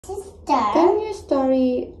Sister. Tell me a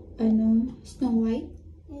story, Snow White.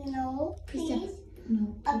 No, please.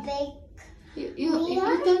 No. A big. You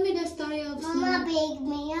tell me the story of Snow Mama, White. big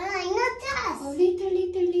me. I know that. Oh,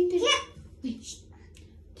 later. Yeah. Wait, shh.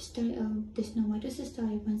 The story of the Snow White is a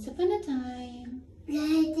story once upon a time.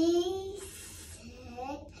 Ready,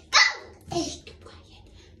 set, go! Shh, keep quiet.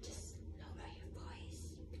 Just lower your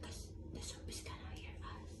voice because the zombies cannot hear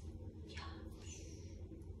us. Yeah.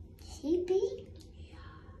 Sleepy?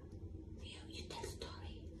 You tell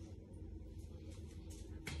story.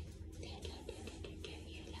 Okay.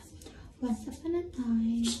 Once upon a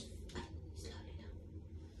time. Slowly lang.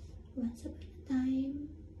 Once upon a time,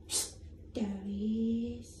 there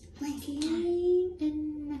is a king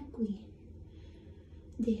and a queen.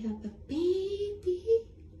 They have a baby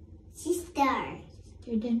Sister. sister.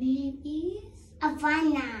 The name is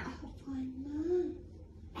Havana. Havana.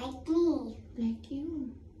 Like me. Like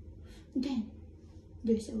you. Then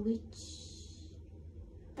there's a witch.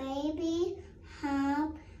 Baby,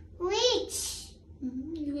 have witch.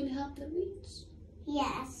 You will help the witch.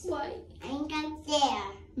 Yes. Why? I'm not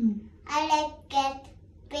there. I like get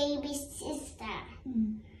baby sister.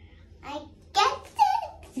 I get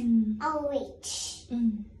it. A witch.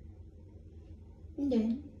 And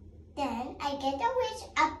then Then I get a witch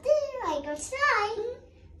up there. I go slide.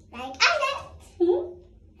 Like I like.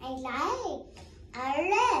 I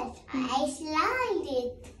like. I slide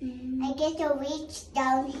it. I get a witch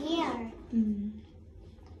down here.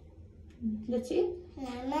 That's it.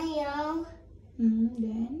 Namayo.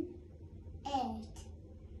 Then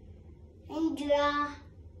And draw.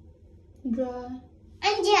 draw.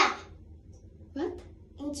 And draw. What?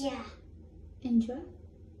 And draw. Enjoy.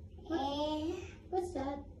 And What's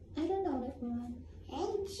that? I don't know that one.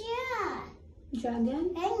 draw.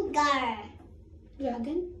 Dragon. And girl.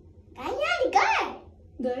 Dragon. Ganyan, girl.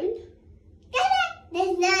 Girl.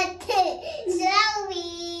 There's not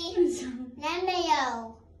Zoe.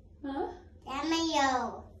 Namayo. Huh?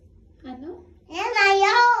 Namayo. Ano?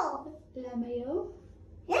 Namayo. Lamayo.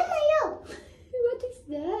 Namayo. What is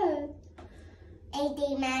that?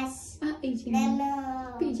 ADMS. PG Mask.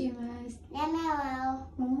 Namayo. PG Mask. Namayo.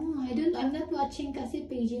 Oh, I'm not watching kasi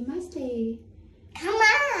PG Mask eh. Come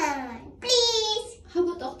on, please. How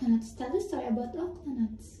about Octonauts? Tell a story about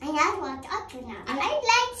Octonauts. I not watch up to now. I like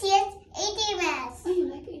it. ADMS. Oh, you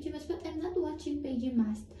like PG Mask, but I'm not watching PG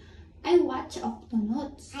Mask. I watch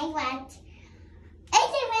Octonauts. I watch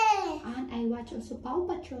ADMS. And I watch also Paw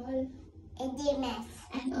Patrol. ADMS.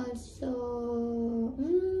 And also,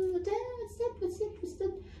 what's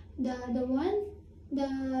that? The one?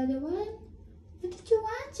 What did you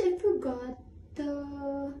watch? I forgot.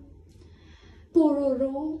 The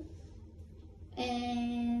Pororo.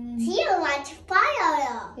 And You watch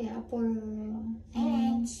Fire. yeah, Pororo. I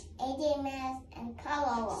And watch ADMS and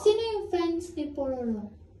Color. sino yung friends ni Pororo?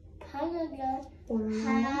 Color Pororo.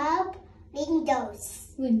 have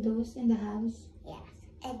windows. Windows in the house. Yes.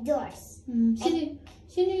 And doors.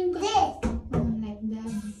 Sino yung This. like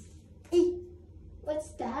that? What's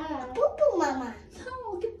that? Poo poo mama.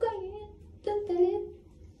 No, keep quiet. Don't tell it.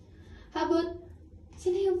 How about,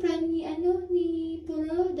 sino yung friend ni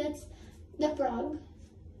Puro? That's the frog.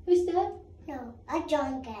 Who's that? No, a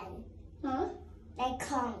dragon. Huh? Like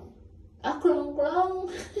Kong. A krong.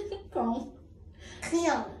 Krong.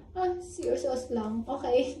 Clown. You're so long.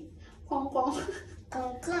 Okay. Kong.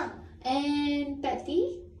 Kong. And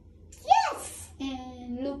Patty. Yes.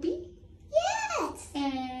 And Loopy. Yes.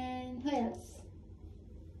 And who else?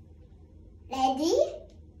 Ready?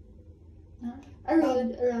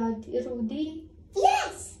 Rudy.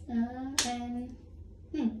 Yes. And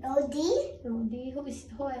Rodi.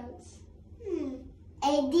 Who else?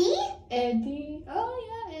 Eddie. Eddie. Oh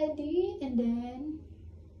yeah, Eddie. And then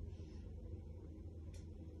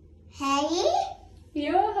Harry.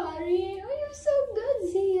 yeah, Harry. Oh, you're so good,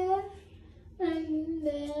 Zia. And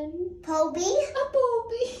then Poby.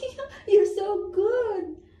 Poppy. You're so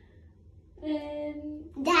good. And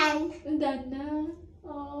Dan. Dana.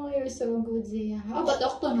 Oh, you're so good, Zia. How about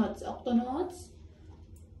Octonauts?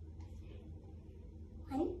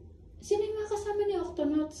 One. Sino yung mga kasama ni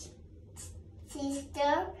Octonauts?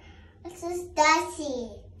 Sister. Darcy.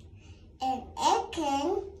 And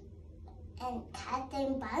Eken. And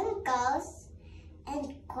Captain Bancos.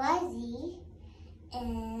 And Quasi.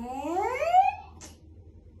 And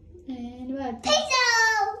what? Pizzo.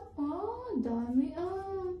 Oh, dami.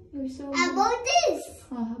 Oh, you're so good. How about this?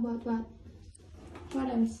 Oh, how about what? What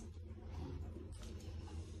else?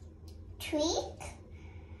 Tweak.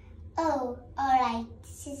 Oh, alright.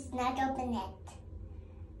 This is not open yet.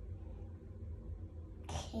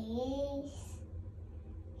 Case.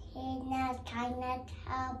 cannot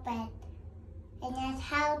help it. Cannot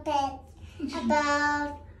help it.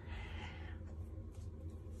 About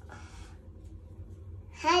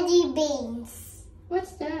honey beans.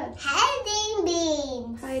 What's that? Honey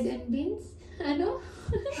beans. Hide and beans? Ano?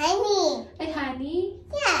 Honey. Ay, honey?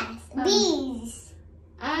 Yes. Bees.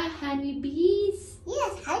 Honey bees?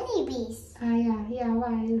 Yes, honey bees. Yeah,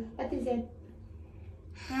 why? What is it?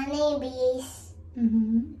 Honey bees.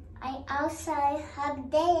 I also have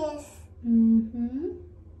this.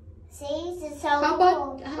 See, it's so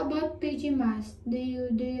cool. How about pajamas? Do you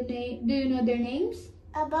know their names?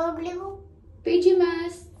 About blue?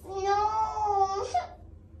 Pajamas. No.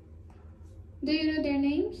 Do you know their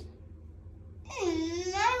names?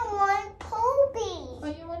 I want Poby.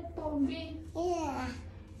 Oh, you want Poby? Yeah.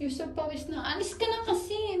 You're so pawis na. Alis ka na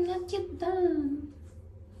kasi. I'm not yet done.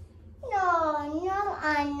 No,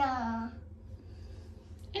 Anna.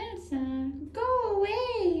 Elsa, go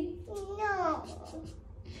away. No.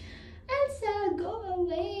 Elsa, go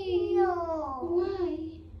away. No.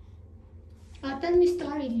 Why? Tell me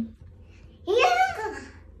story. Yeah.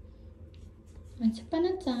 Once upon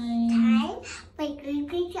a time. My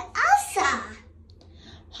great Elsa.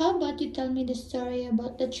 How about you tell me the story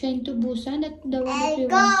about the train to Busan, the one that we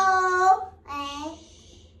Go. watched?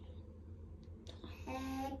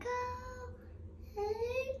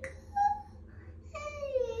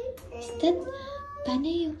 Is that, paano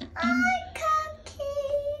yung,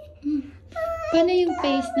 paano yung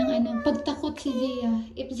face ng pagtakot si Zia?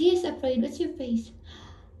 If Zia is afraid, what's your face?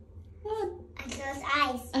 What? I close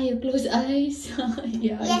eyes. You close eyes?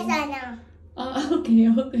 Yeah. Yes, Anna. Okay.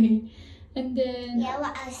 And then Yeah,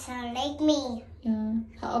 what also like me. yeah.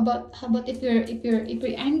 How about if you're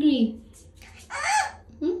angry?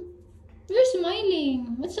 You're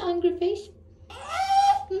smiling. What's the angry face?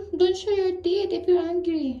 Don't show your teeth if you're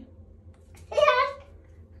angry. Yeah.